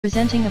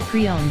Presenting a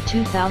pre-owned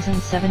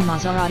 2007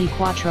 Maserati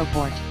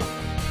Quattroporte.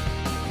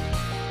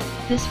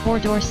 This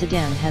four-door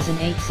sedan has an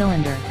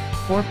 8-cylinder,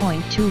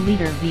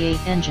 4.2-liter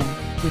V8 engine,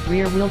 with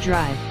rear-wheel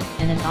drive,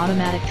 and an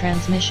automatic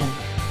transmission.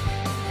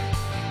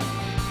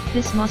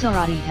 This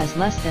Maserati has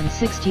less than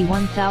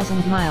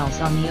 61,000 miles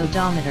on the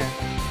odometer.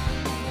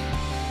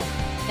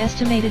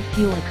 Estimated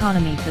fuel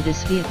economy for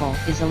this vehicle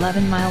is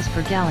 11 miles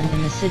per gallon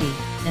in the city,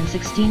 and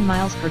 16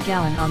 miles per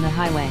gallon on the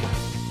highway.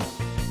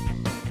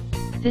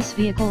 This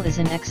vehicle is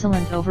in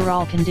excellent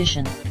overall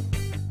condition.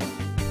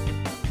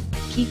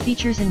 Key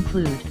features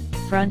include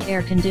front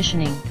air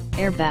conditioning,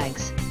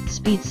 airbags,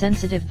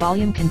 speed-sensitive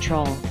volume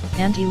control,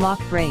 anti-lock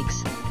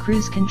brakes,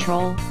 cruise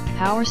control,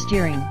 power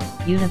steering,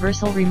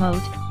 universal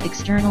remote,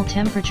 external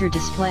temperature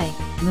display,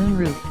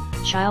 moonroof,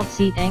 child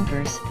seat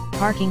anchors,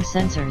 parking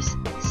sensors,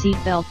 seat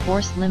belt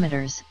force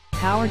limiters,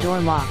 power door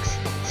locks,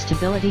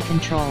 stability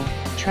control,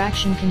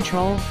 traction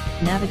control,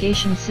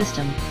 navigation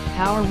system,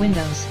 power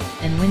windows,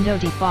 and window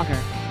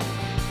defogger.